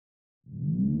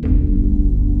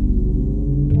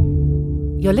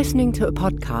You're listening to a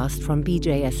podcast from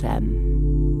BJSM.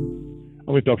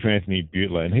 I'm with Dr. Anthony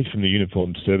Beutler, and he's from the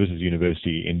Uniformed Services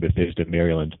University in Bethesda,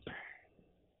 Maryland.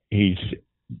 He's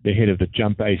the head of the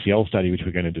JUMP-ACL study, which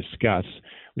we're going to discuss,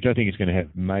 which I think is going to have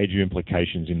major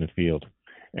implications in the field.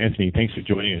 Anthony, thanks for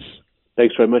joining us.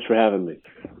 Thanks very much for having me.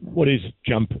 What is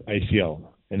JUMP-ACL,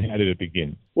 and how did it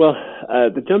begin? Well,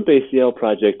 the JUMP-ACL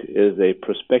project is a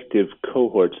prospective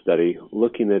cohort study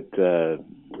looking at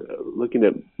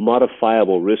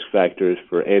modifiable risk factors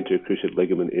for anterior cruciate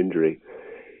ligament injury.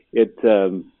 It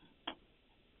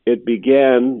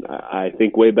began, I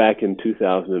think, way back in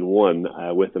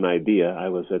 2001 with an idea. I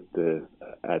was at the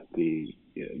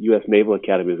U.S. Naval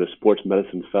Academy as a sports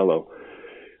medicine fellow.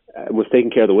 Was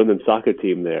taking care of the women's soccer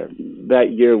team there.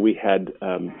 That year, we had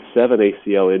 7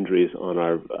 ACL injuries on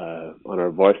our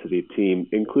varsity team,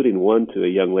 including one to a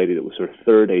young lady that was her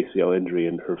 3rd ACL injury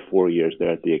in her 4 years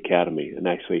there at the academy, and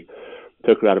actually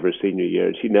took her out of her senior year.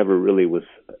 And she never really was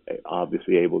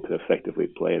obviously able to effectively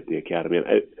play at the academy. And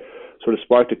it sort of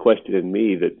sparked a question in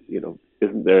me that,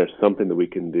 isn't there something that we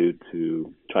can do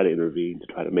to try to intervene, to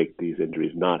try to make these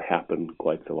injuries not happen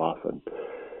quite so often?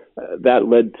 That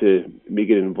led to me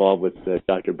getting involved with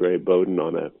Dr. Barry Bowden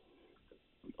on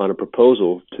a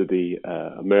proposal to the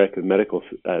American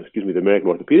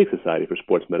Orthopedic Society for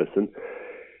Sports Medicine,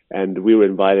 and we were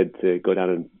invited to go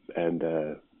down and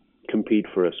compete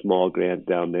for a small grant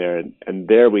down there, and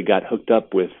there we got hooked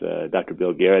up with Dr.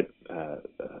 Bill Garrett,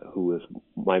 who was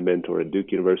my mentor at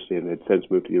Duke University and had since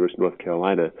moved to the University of North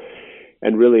Carolina,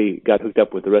 and really got hooked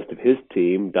up with the rest of his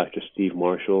team, Dr. Steve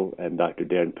Marshall and Dr.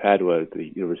 Darren Padua at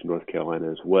the University of North Carolina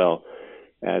as well.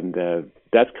 And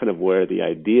that's kind of where the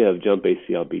idea of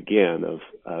JUMP-ACL began,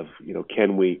 of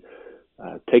can we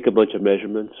take a bunch of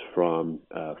measurements from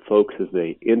folks as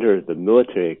they enter the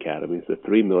military academies, the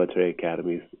 3 military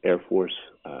academies, Air Force,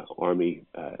 Army,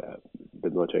 the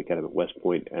military academy at West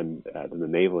Point, and then the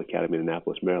Naval Academy in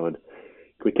Annapolis, Maryland.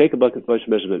 Can we take a bunch of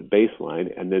measurements at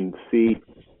baseline and then see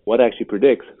what actually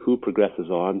predicts who progresses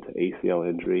on to ACL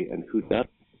injury and who doesn't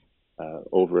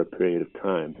over a period of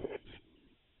time?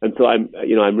 And so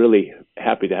I'm really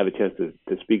happy to have a chance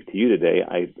to speak to you today.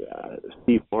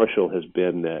 Steve Marshall has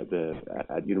been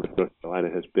at University of North Carolina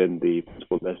has been the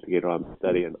principal investigator on the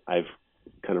study, and I've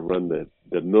kind of run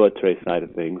the military side of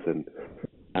things. And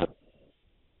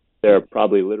there are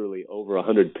probably literally over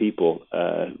 100 people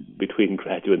between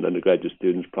graduate and undergraduate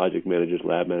students, project managers,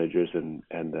 lab managers,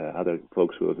 and other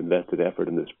folks who have invested effort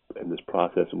in this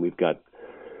process. And we've got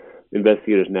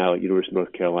investigators now at University of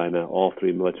North Carolina, all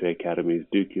 3 military academies,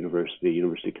 Duke University,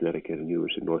 University of Connecticut, and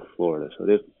University of North Florida. So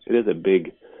it is a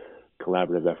big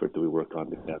collaborative effort that we work on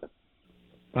together.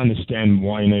 I understand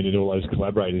why you needed all those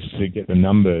collaborators to get the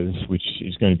numbers, which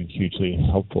is going to be hugely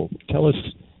helpful. Tell us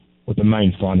what the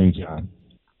main findings are.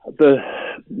 The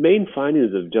main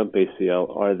findings of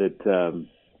JUMP-ACL are that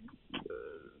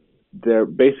they're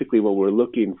basically what we're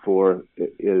looking for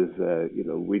is,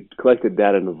 we collected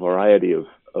data in a variety of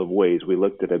ways. We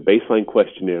looked at a baseline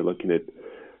questionnaire looking at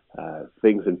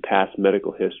things in past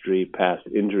medical history, past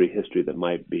injury history that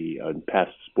might be,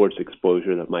 past sports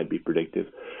exposure that might be predictive.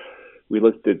 We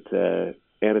looked at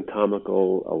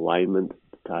anatomical alignment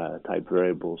type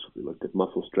variables. We looked at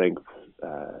muscle strength,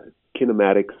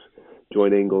 kinematics,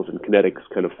 joint angles, and kinetics,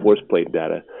 kind of force plate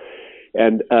data.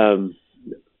 And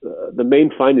the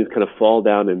main findings kind of fall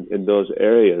down in those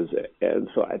areas. And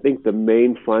so I think the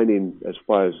main finding as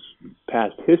far as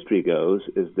past history goes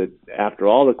is that after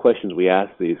all the questions we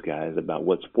asked these guys about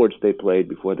what sports they played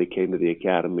before they came to the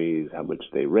academies, how much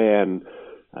they ran,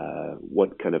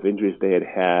 what kind of injuries they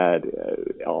had,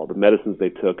 all the medicines they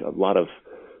took, a lot of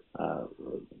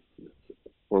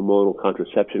hormonal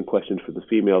contraception questions for the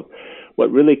females,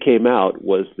 what really came out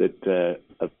was that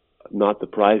not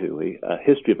surprisingly, a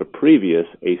history of a previous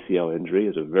ACL injury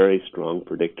is a very strong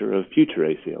predictor of future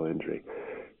ACL injury.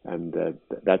 And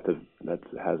that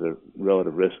has a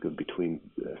relative risk of between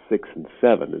 6 and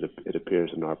 7, it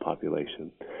appears, in our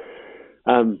population.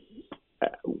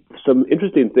 Some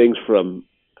interesting things from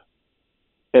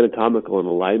anatomical and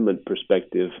alignment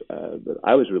perspective that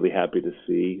I was really happy to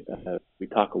see. We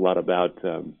talk a lot about,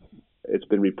 it's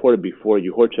been reported before,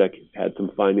 Uhorchuk had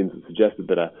some findings that suggested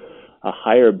that a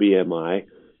higher BMI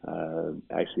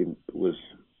actually was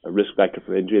a risk factor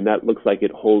for injury, and that looks like it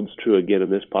holds true again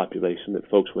in this population, that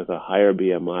folks with a higher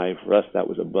BMI, for us that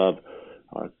was above,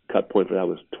 our cut point for that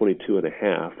was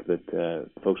 22.5, that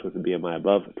folks with a BMI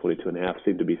above 22.5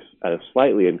 seem to be at a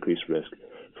slightly increased risk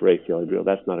for ACL injury.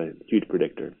 That's not a huge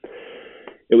predictor.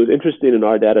 It was interesting in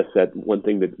our data set, one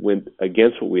thing that went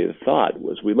against what we had thought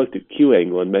was we looked at Q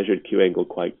angle and measured Q angle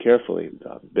quite carefully.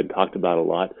 It's been talked about a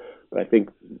lot. But I think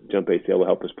JUMP-ACL will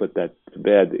help us put that to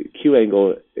bed. The Q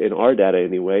angle, in our data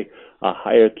anyway, a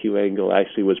higher Q angle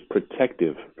actually was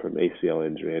protective from ACL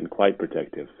injury and quite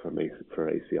protective for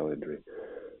ACL injury.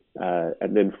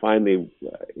 And then finally,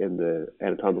 in the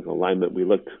anatomical alignment, we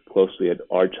looked closely at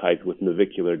arch height with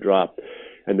navicular drop,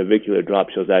 and navicular drop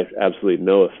shows absolutely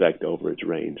no effect over its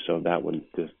range. So that one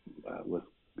just was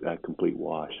a complete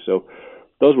wash. So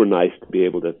those were nice to be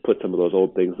able to put some of those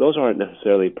old things. Those aren't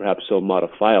necessarily perhaps so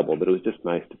modifiable, but it was just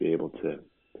nice to be able to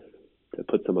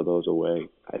put some of those away.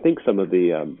 I think some of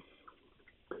the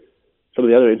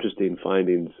other interesting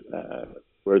findings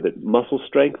were that muscle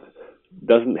strength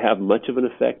doesn't have much of an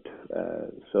effect.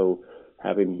 So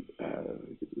having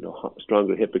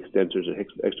stronger hip extensors or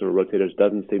external rotators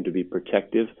doesn't seem to be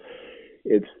protective.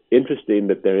 It's interesting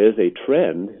that there is a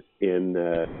trend in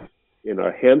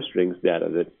our hamstrings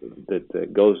data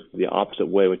that goes the opposite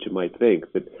way, what you might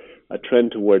think, that a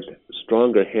trend towards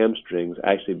stronger hamstrings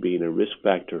actually being a risk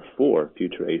factor for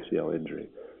future ACL injury.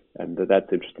 And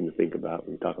that's interesting to think about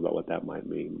when we talk about what that might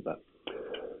mean. But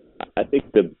I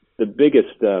think the biggest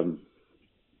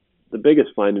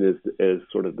finding is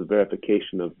sort of the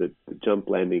verification of the jump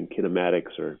landing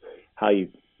kinematics, or how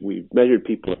we measured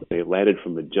people if they landed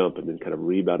from a jump and then kind of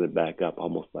rebounded back up,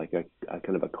 almost like a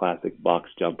kind of a classic box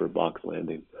jump or box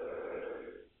landing.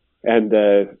 And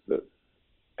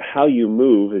how you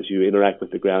move as you interact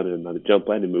with the ground and the jump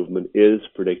landing movement is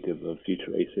predictive of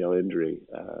future ACL injury.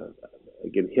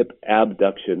 Again, hip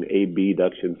abduction,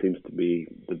 abduction seems to be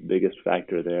the biggest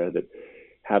factor there, that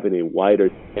having a wider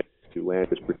stance to land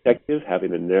is protective.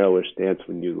 Having a narrower stance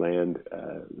when you land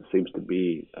seems to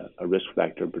be a risk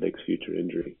factor and predicts future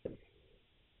injury.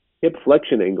 Hip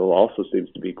flexion angle also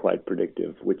seems to be quite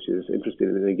predictive, which is interesting,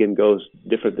 and again goes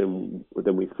different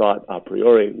than we thought a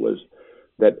priori, was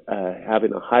that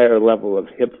having a higher level of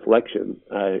hip flexion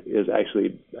is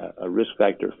actually a risk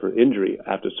factor for injury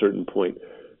after a certain point.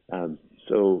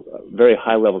 So very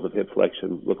high levels of hip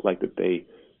flexion look like that they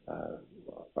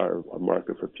are a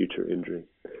marker for future injury.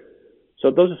 So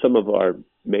those are some of our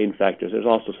main factors. There's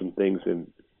also some things in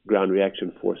ground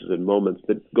reaction forces and moments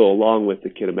that go along with the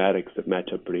kinematics that match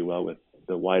up pretty well with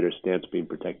the wider stance being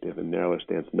protective and narrower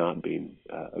stance not being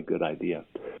a good idea.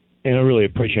 And I really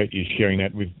appreciate you sharing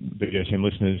that with BJSM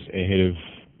listeners ahead of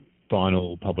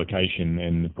final publication.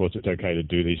 And of course, it's okay to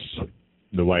do this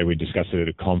the way we discussed it at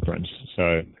a conference.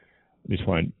 So this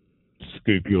won't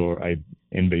scoop your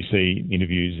NBC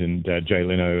interviews and Jay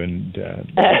Leno and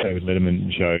David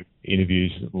Letterman show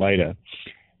interviews later.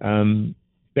 That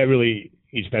really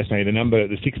is fascinating. The number,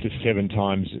 the 6 to 7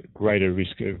 times greater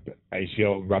risk of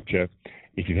ACL rupture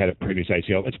if you've had a previous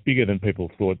ACL. That's bigger than people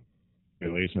thought,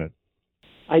 really, isn't it?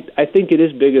 I think it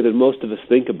is bigger than most of us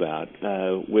think about.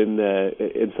 When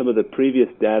in some of the previous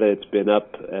data, it's been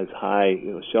up as high.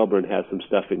 Shelburne has some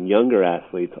stuff in younger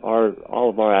athletes. All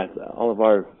of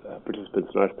our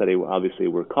participants in our study obviously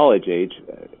were college age,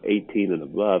 18 and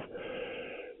above.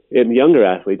 In younger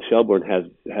athletes, Shelburne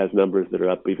has numbers that are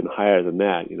up even higher than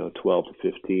that. 12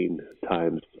 to 15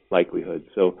 times likelihood.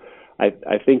 So I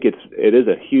think it is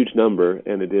a huge number,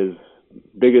 and it is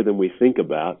bigger than we think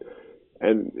about.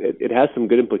 And it has some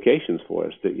good implications for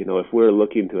us that, if we're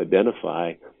looking to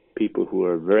identify people who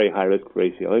are very high risk for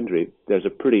ACL injury, there's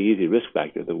a pretty easy risk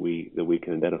factor that we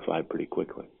can identify pretty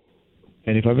quickly.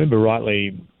 And if I remember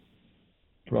rightly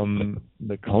from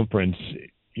the conference,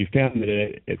 you found that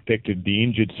it affected the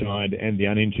injured side and the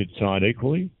uninjured side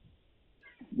equally?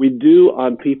 We do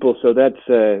on people, so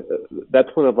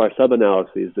that's one of our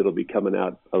sub-analyses that'll be coming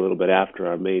out a little bit after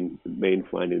our main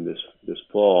finding this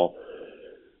fall.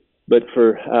 But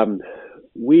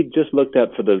we just looked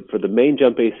at for the main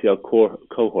JUMP-ACL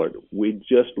cohort, we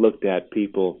just looked at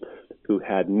people who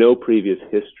had no previous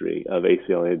history of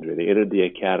ACL injury. They entered the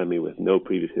academy with no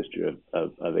previous history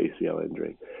of ACL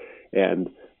injury, and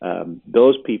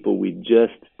those people, we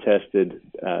just tested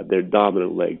their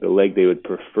dominant leg, the leg they would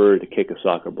prefer to kick a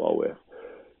soccer ball with.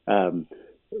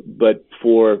 But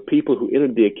for people who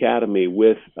entered the academy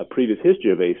with a previous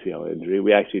history of ACL injury,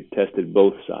 we actually tested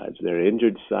both sides, their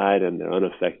injured side and their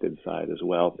unaffected side as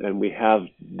well. And we have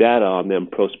data on them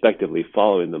prospectively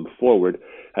following them forward,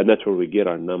 and that's where we get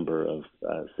our number of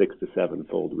 6 to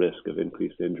 7-fold risk of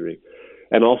increased injury.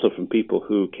 And also from people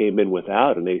who came in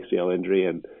without an ACL injury,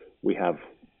 and we have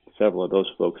several of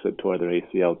those folks that tore their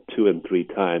ACL 2 and 3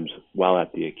 times while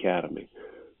at the academy.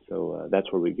 So that's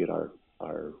where we get our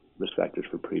risk factors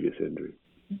for previous injury.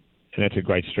 And that's a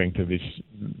great strength of this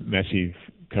massive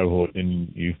cohort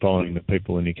and you following the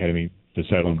people in the academy for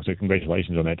so long. So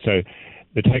congratulations on that. So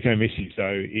the take-home message,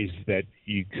 though, is that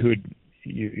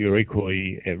you're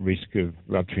equally at risk of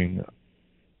rupturing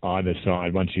either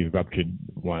side once you've ruptured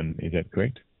one. Is that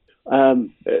correct?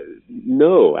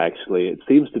 No, actually, it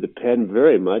seems to depend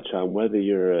very much on whether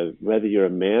you're a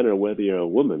man or whether you're a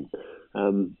woman.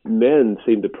 Men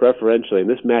seem to preferentially, and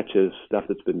this matches stuff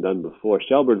that's been done before.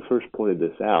 Shelburne first pointed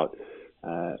this out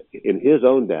in his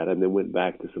own data, and then went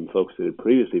back to some folks that had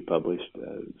previously published,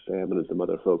 Salmon and some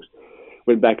other folks,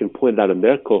 went back and pointed out in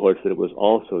their cohorts that it was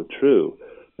also true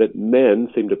that men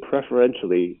seem to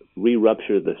preferentially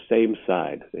re-rupture the same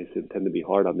side. They tend to be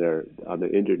hard on their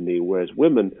injured knee, whereas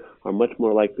women are much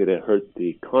more likely to hurt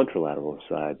the contralateral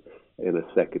side in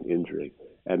a second injury.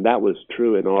 And that was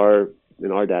true in our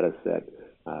data set.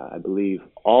 I believe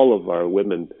all of our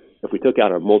women, if we took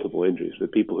out our multiple injuries, the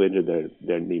people who injured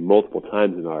their knee multiple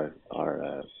times in our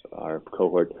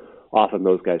cohort, often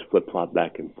those guys flip-flop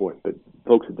back and forth. But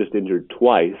folks that just injured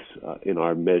twice in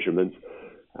our measurements,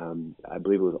 I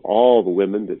believe it was all the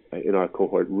women that in our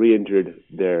cohort re-injured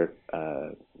their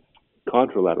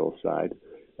contralateral side,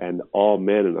 and all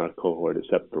men in our cohort,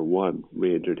 except for one,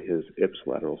 re-injured his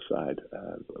ipsilateral side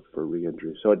for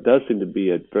re-injury. So it does seem to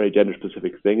be a very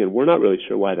gender-specific thing, and we're not really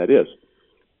sure why that is.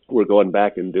 We're going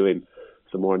back and doing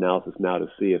some more analysis now to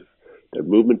see if their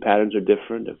movement patterns are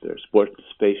different, if their sports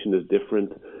participation is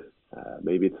different.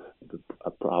 Maybe it's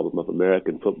a problem of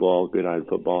American football, gridiron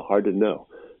football, hard to know.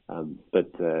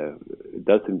 But it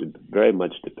does seem to very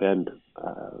much depend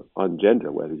on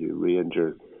gender, whether you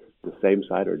re-injure the same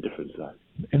side or a different side.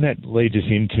 And that leads us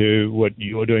into what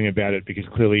you're doing about it, because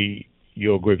clearly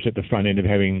your group's at the front end of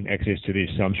having access to this.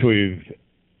 So I'm sure you've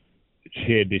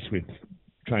shared this with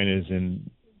trainers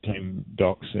and team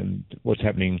docs and what's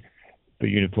happening for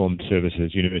uniformed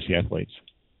services, university athletes.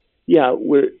 Yeah,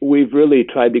 we've really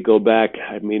tried to go back.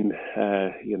 I mean,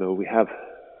 we have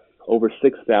over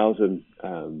 6,000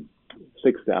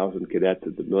 cadets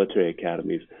at the military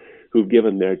academies who've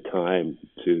given their time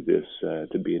to this,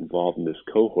 to be involved in this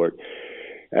cohort.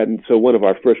 And so one of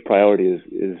our first priorities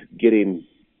is getting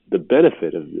the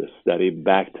benefit of this study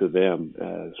back to them,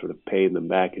 sort of paying them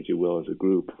back, as you will, as a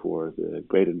group for the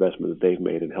great investment that they've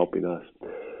made in helping us.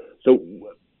 So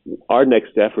our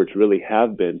next efforts really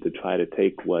have been to try to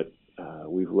take what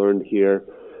we've learned here.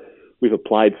 We've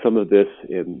applied some of this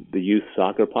in the youth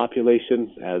soccer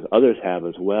population, as others have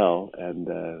as well, and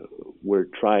we're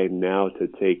trying now to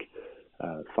take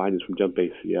findings from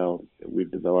JUMP-ACL.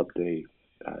 We've developed a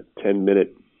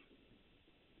 10-minute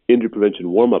injury prevention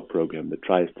warm-up program that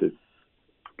tries to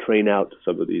train out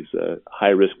some of these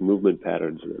high-risk movement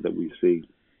patterns that we see.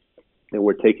 And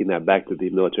we're taking that back to the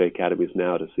military academies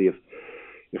now to see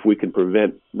if we can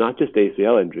prevent not just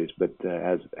ACL injuries, but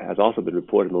as has also been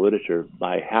reported in the literature,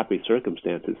 by happy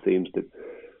circumstances, it seems that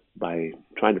by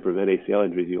trying to prevent ACL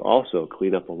injuries, you also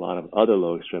clean up a lot of other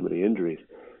low extremity injuries.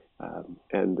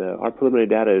 And our preliminary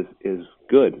data is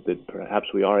good, that perhaps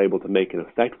we are able to make an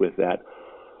effect with that.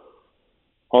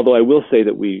 Although I will say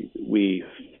that we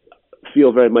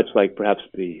feel very much like perhaps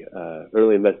the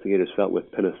early investigators felt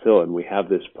with penicillin. We have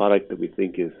this product that we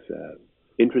think is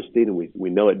interesting, and we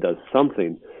know it does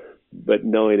something, but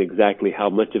knowing exactly how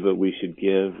much of it we should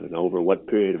give and over what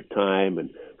period of time and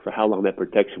for how long that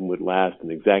protection would last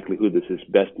and exactly who this is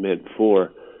best meant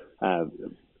for,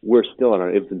 we're still in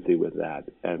our infancy with that.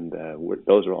 And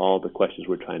those are all the questions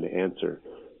we're trying to answer,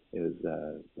 is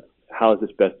how is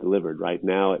this best delivered? Right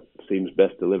now it seems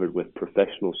best delivered with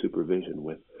professional supervision,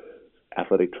 with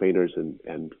athletic trainers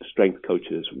and strength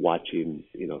coaches watching,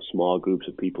 small groups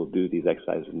of people do these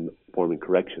exercises and forming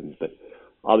corrections. But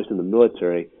obviously in the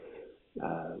military,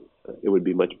 it would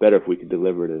be much better if we could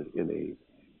deliver it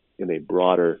in a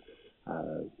broader,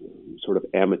 sort of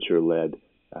amateur-led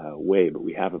way. But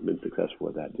we haven't been successful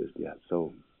with that just yet.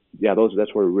 So, yeah,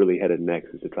 that's where we're really headed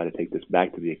next, is to try to take this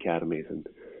back to the academies and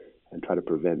try to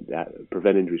prevent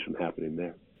injuries from happening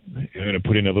there. I'm going to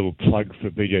put in a little plug for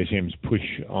BJSM's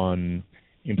push on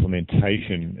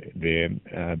implementation there.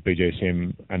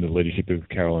 BJSM, under the leadership of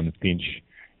Carolyn Finch,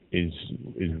 is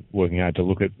working hard to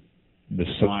look at the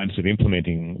science of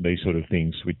implementing these sort of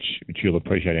things, which you'll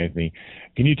appreciate, Anthony.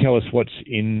 Can you tell us what's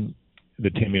in the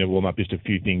 10-minute warm-up, just a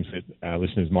few things that our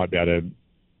listeners might be able to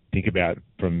think about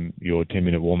from your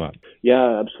 10-minute warm-up?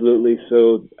 Yeah, absolutely.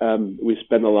 So we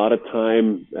spend a lot of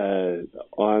time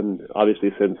on,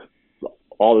 obviously, since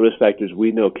all the risk factors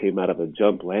we know came out of a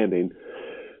jump landing,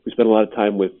 we spend a lot of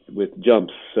time with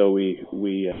jumps. So we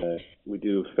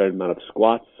do a fair amount of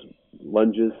squats,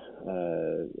 lunges,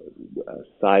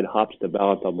 side hops to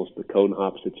balance, almost the cone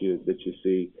hops that you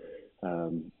see,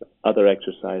 other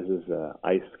exercises,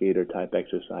 ice skater type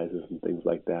exercises and things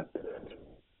like that.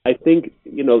 I think,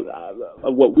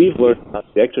 what we've learned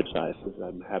about the exercises,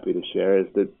 I'm happy to share, is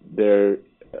that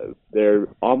there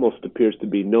almost appears to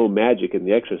be no magic in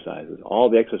the exercises. All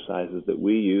the exercises that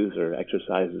we use are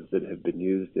exercises that have been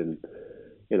used in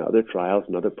other trials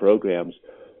and other programs.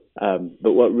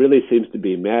 But what really seems to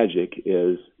be magic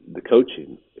is the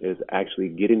coaching, is actually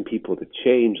getting people to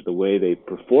change the way they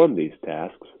perform these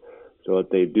tasks so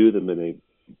that they do them in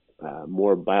a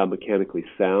more biomechanically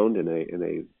sound,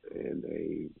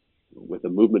 with a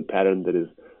movement pattern that is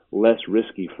less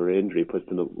risky for injury, puts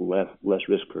them at less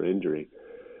risk for injury.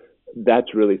 That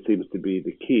really seems to be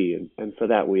the key, and for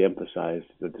that we emphasize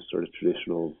the sort of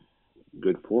traditional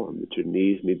good form, that your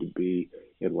knees need to be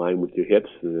in line with your hips,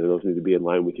 and those need to be in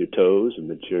line with your toes, and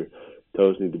that your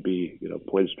toes need to be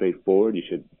pointed straight forward. You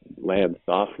should land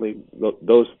softly.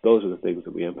 Those are the things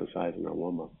that we emphasize in our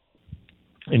warm-up.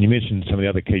 And you mentioned some of the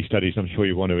other key studies. I'm sure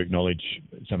you want to acknowledge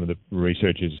some of the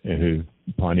researchers who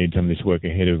pioneered some of this work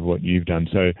ahead of what you've done.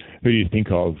 So who do you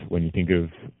think of when you think of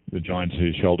the giants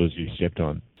whose shoulders you stepped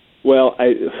on? Well,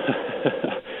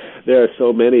 there are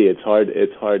so many. It's hard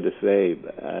to say.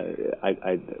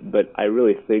 But I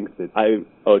really think that I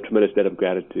owe a tremendous debt of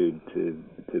gratitude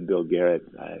to Bill Garrett.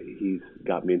 He's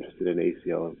got me interested in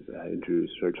ACL injury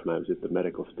research when I was just a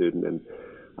medical student, and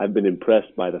I've been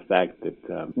impressed by the fact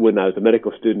that when I was a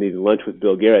medical student eating lunch with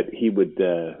Bill Garrett, he would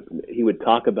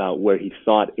talk about where he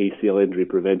thought ACL injury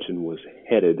prevention was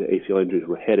headed, ACL injuries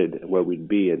were headed, and where we'd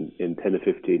be in 10 to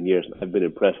 15 years. I've been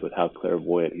impressed with how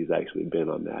clairvoyant he's actually been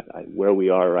on that. Where we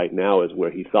are right now is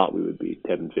where he thought we would be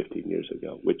 10 and 15 years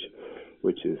ago, which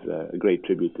is a great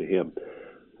tribute to him.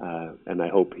 And I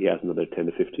hope he has another 10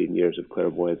 to 15 years of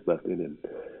clairvoyance left in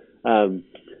him.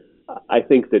 I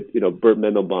think that Bert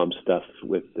Mendelbaum's stuff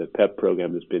with the PEP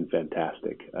program has been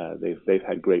fantastic. They've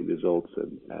had great results,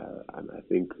 and I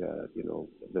think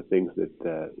the things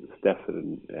that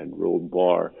Stefan and Roland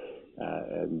Barr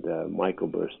and Michael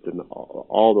Burst and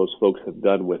all those folks have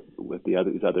done with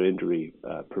these other injury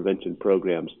prevention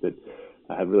programs that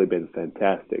have really been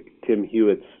fantastic. Tim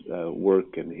Hewitt's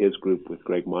work and his group with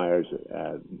Greg Myers,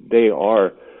 they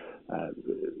are.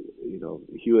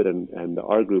 Hewitt and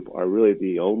our group are really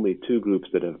the only two groups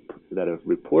that have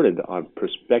reported on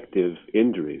prospective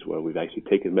injuries, where we've actually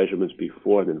taken measurements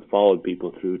before and then followed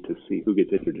people through to see who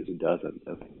gets injured and who doesn't.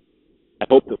 I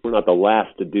hope that we're not the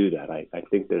last to do that. I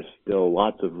think there's still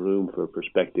lots of room for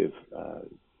prospective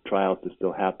trials to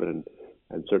still happen,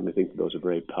 and certainly think that those are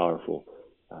very powerful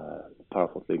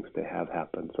things to have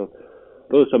happen. So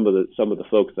those are some of the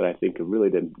folks that I think have really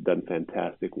done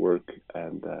fantastic work,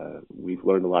 and we've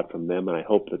learned a lot from them, and I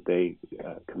hope that they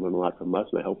can learn a lot from us,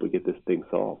 and I hope we get this thing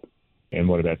solved. And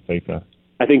what about FIFA?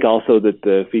 I think also that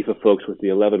the FIFA folks with the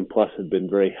 11 plus have been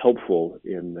very helpful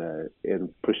in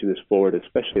pushing this forward,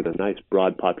 especially in a nice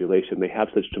broad population. They have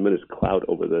such tremendous clout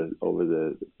over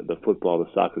the football, the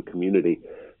soccer community,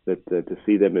 that to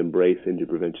see them embrace injury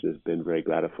prevention has been very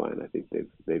gratifying. I think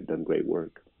they've done great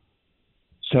work.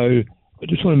 So I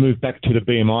just want to move back to the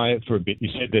BMI for a bit. You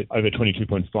said that over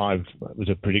 22.5 was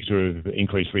a predictor of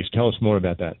increased risk. Tell us more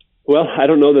about that. Well, I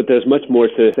don't know that there's much more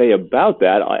to say about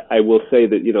that. I will say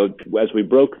that, as we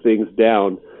broke things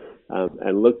down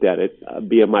and looked at it,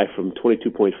 BMI from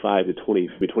 22.5 to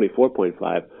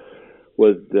 24.5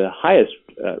 was the highest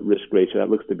risk ratio. That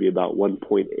looks to be about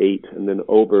 1.8, and then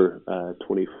over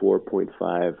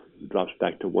 24.5 drops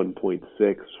back to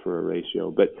 1.6 for a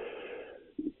ratio. But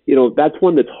that's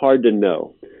one that's hard to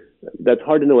know. That's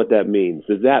hard to know what that means.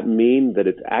 Does that mean that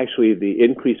it's actually the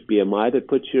increased BMI that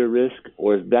puts you at risk,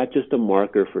 or is that just a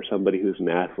marker for somebody who's an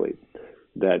athlete?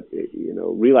 That,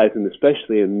 realizing,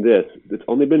 especially in this, it's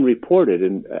only been reported,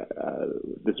 and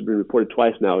this has been reported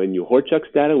twice now in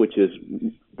Uhorchuk's data, which is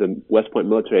the West Point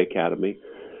Military Academy,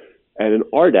 and in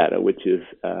our data, which is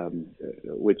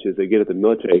again at the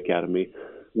Military Academy,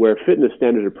 where fitness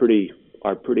standards are pretty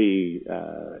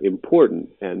important,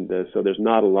 and so there's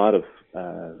not a lot of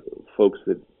folks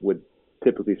that would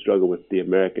typically struggle with the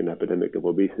American epidemic of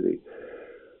obesity.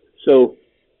 So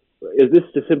is this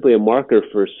just simply a marker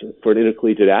for an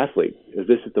intercollegiate athlete? Is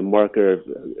this just a marker of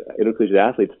intercollegiate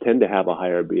athletes tend to have a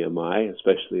higher BMI,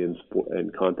 especially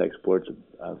in contact sports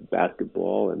of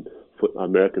basketball and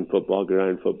American football,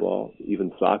 gridiron football,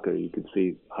 even soccer? You can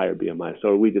see higher BMI. So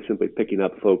are we just simply picking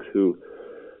up folks who,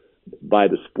 by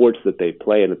the sports that they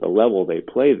play and at the level they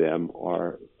play them,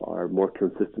 are more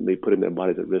consistently putting their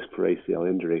bodies at risk for ACL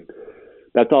injury?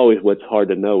 That's always what's hard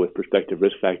to know with prospective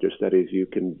risk factor studies. You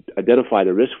can identify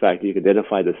the risk factor, you can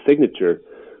identify the signature,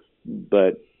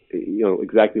 but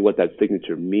exactly what that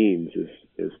signature means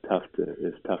is tough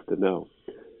to know.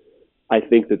 I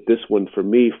think that this one for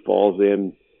me falls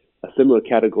in a similar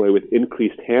category with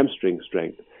increased hamstring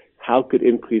strength. how could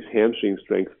increased hamstring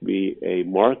strength be a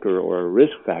marker or a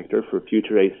risk factor for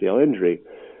future ACL injury?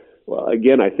 Well,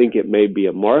 again, I think it may be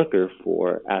a marker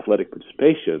for athletic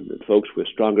participation. That folks with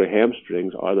stronger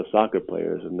hamstrings are the soccer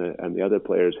players and the other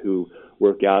players who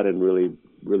work out and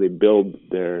really build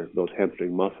those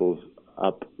hamstring muscles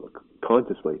up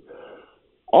consciously.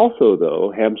 Also,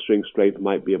 though, hamstring strength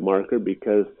might be a marker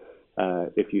because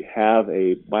if you have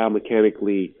a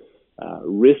biomechanically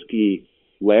risky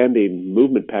landing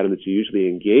movement pattern that you usually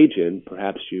engage in,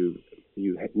 perhaps you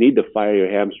need to fire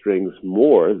your hamstrings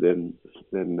more than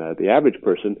the average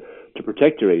person to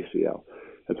protect your ACL.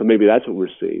 And so maybe that's what we're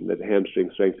seeing, that hamstring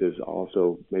strength is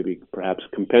also maybe perhaps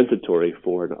compensatory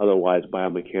for an otherwise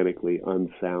biomechanically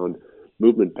unsound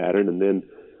movement pattern. And then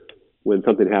when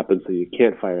something happens so you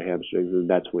can't fire hamstrings, then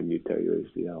that's when you tear your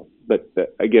ACL. But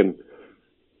again,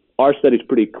 our study is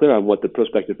pretty clear on what the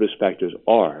prospective risk factors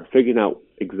are. Figuring out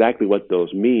exactly what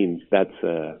those mean, that's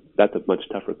a much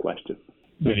tougher question.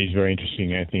 That is very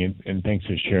interesting, Anthony, and thanks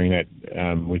for sharing that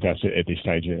with us at this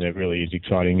stage. And it really is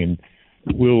exciting, and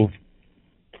we'll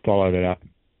follow that up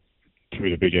through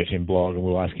the BJSM blog, and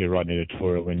we'll ask you to write an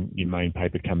editorial when your main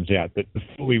paper comes out. But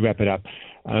before we wrap it up,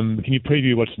 can you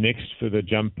preview what's next for the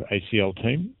JUMP-ACL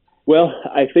team? Well,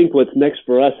 I think what's next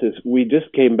for us is we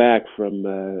just came back from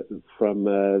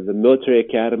the military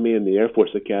academy and the Air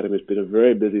Force Academy. It's been a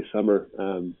very busy summer.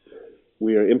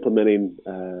 We are implementing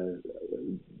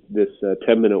this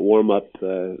 10-minute warm-up at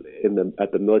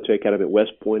the military academy at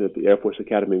West Point, at the Air Force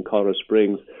Academy in Colorado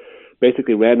Springs,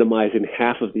 basically randomizing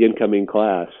half of the incoming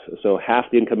class. So half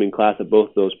the incoming class at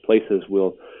both those places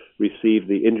will receive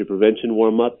the injury prevention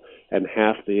warm-up, and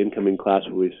half the incoming class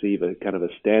will receive a kind of a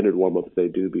standard warm-up they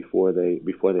do before they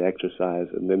exercise.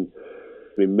 And then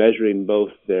we're measuring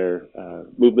both their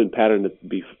movement pattern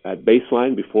at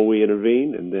baseline before we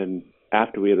intervene, and then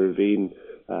after we intervene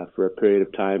for a period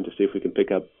of time to see if we can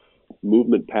pick up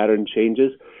movement pattern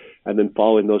changes, and then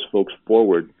following those folks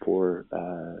forward for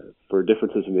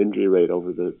differences in injury rate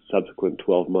over the subsequent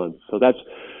 12 months. So that's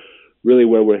really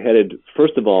where we're headed.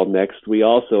 First of all, next, we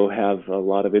also have a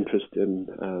lot of interest in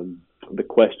the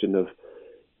question of,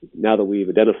 now that we've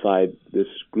identified this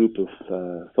group of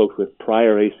folks with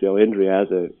prior ACL injury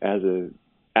as a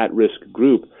at-risk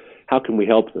group, how can we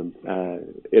help them?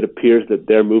 It appears that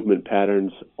their movement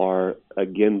patterns are,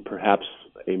 again, perhaps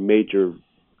a major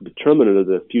determinant of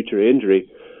the future injury.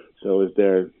 So is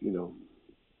there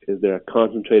a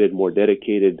concentrated, more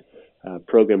dedicated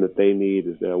program that they need?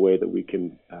 Is there a way that we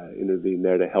can intervene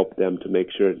there to help them to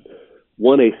make sure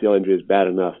one ACL injury is bad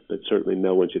enough, but certainly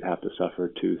no one should have to suffer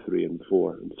 2, 3, and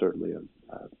 4, and certainly a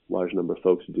large number of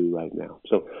folks do right now.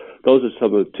 So those are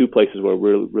some of the two places where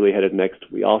we're really headed next.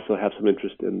 We also have some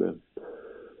interest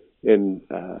in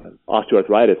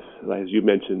osteoarthritis, as you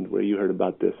mentioned, where you heard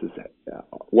about this, is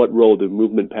what role do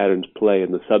movement patterns play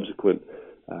in the subsequent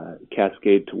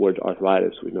cascade towards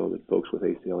arthritis? We know that folks with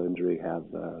ACL injury have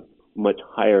much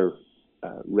higher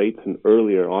rates and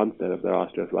earlier onset of their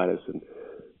osteoarthritis, and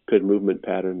could movement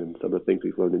pattern and some of the things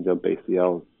we've learned in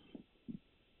JUMP-ACL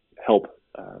help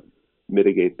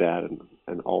mitigate that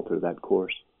and alter that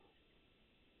course?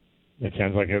 That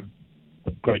sounds like a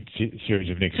great series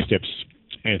of next steps,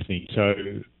 Anthony. So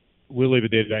we'll leave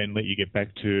it there today and let you get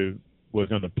back to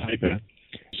work on the paper.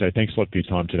 So thanks a lot for your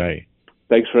time today.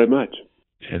 Thanks very much.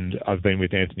 And I've been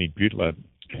with Anthony Beutler,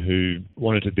 who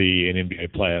wanted to be an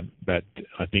NBA player, but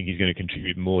I think he's going to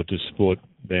contribute more to sport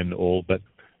than all but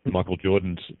Michael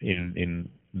Jordan's in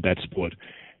that sport.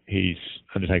 He's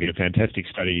undertaken a fantastic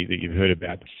study that you've heard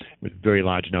about with very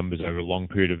large numbers over a long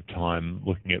period of time,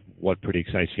 looking at what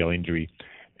predicts ACL injury,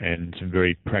 and some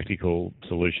very practical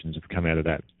solutions have come out of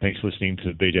that. Thanks for listening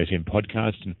to the BJSM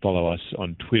podcast, and follow us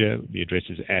on Twitter. The address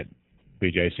is at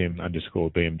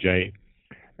BJSM_BMJ,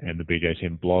 and the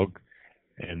BJSM blog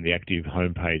and the active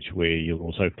homepage, where you'll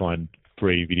also find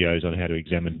free videos on how to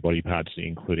examine body parts,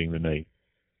 including the knee.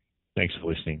 Thanks for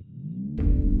listening.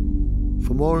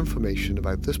 For more information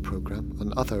about this program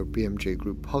and other BMJ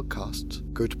Group podcasts,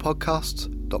 go to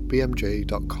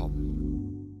podcasts.bmj.com.